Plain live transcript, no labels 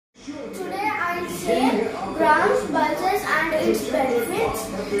I'll say grams, pulses and its benefits.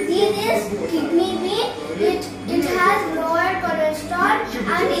 This is kidney bean. It has lower cholesterol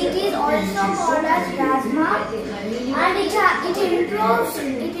and it is also called as plasma. And it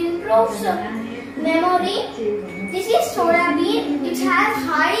improves memory. This is soya bean. It has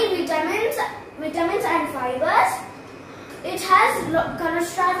high vitamins and fibers. It has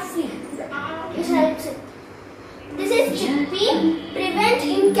cholesterol free. It helps it. This is chickpea. Prevent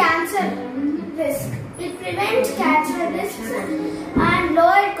in cancer risk. It prevents cancer risks and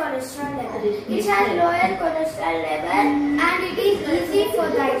lower cholesterol level. It has lower cholesterol level and it is easy for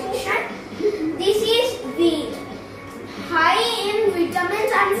digestion. This is wheat. High in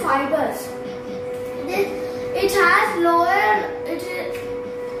vitamins and fibers. It has lower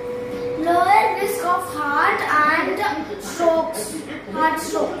risk of heart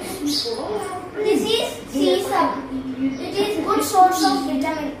strokes. This is sesame. It is good source of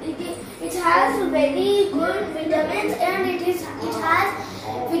vitamin. It has very good vitamins and it has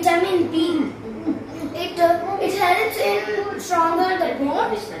vitamin B. It helps in stronger the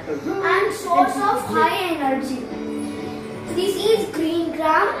bones and source of high energy. This is green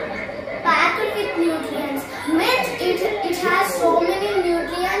gram, packed with nutrients. Means it has so many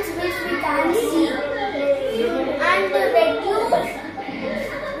nutrients which we can see. And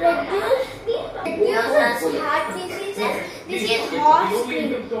reduces heart diseases. This is horse cream.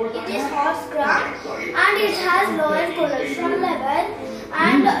 It is horse gram and it has lower cholesterol level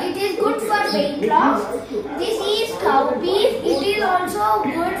and it is good for weight loss. This is cowpea. It is also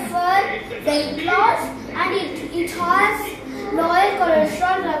good for weight loss and it has lower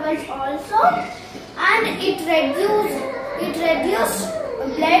cholesterol levels also and it reduces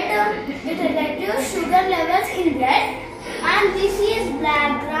sugar levels in blood. And this is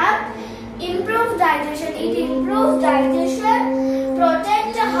black gram. Improve digestion. It improves digestion.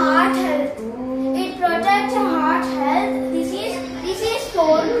 Protect heart health. It protects heart health. This is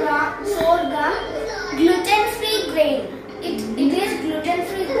sorghum. Gluten-free grain. It is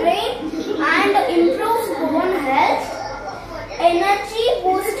gluten-free grain and improves bone health. Energy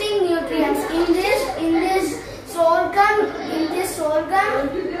boosting nutrients. In this sorghum,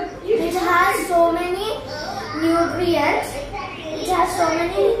 it has so many nutrients. It has so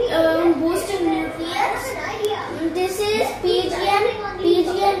many boosting nutrients. This is PGNP.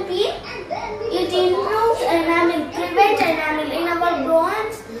 It improves enamel, prevents enamel in our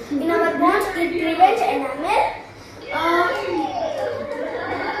bones. It prevents enamel.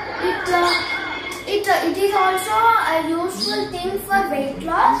 It is also a useful thing for weight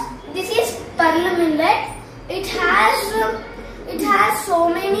loss. This is pearl millet. It has so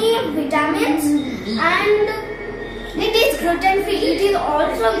many vitamins and it is gluten free. It is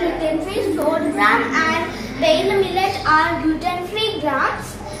also gluten free. Sorghum and pearl millet are gluten free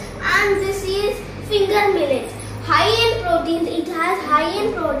grams. And this is finger millet. High in proteins. It has high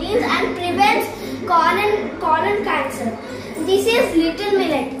in proteins and prevents colon cancer. This is little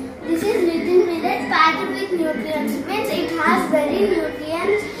millet. Packed with nutrients. Means it has very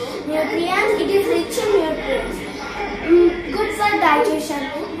nutrients. It is rich in nutrients. Good for digestion.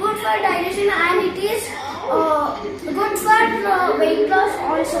 And it is good for weight loss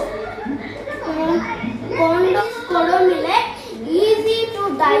also. Kodo millet, easy to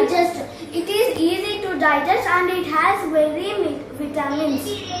digest. It is easy to digest and it has very vitamins.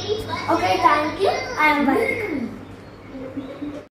 Okay, thank you. I am Valika.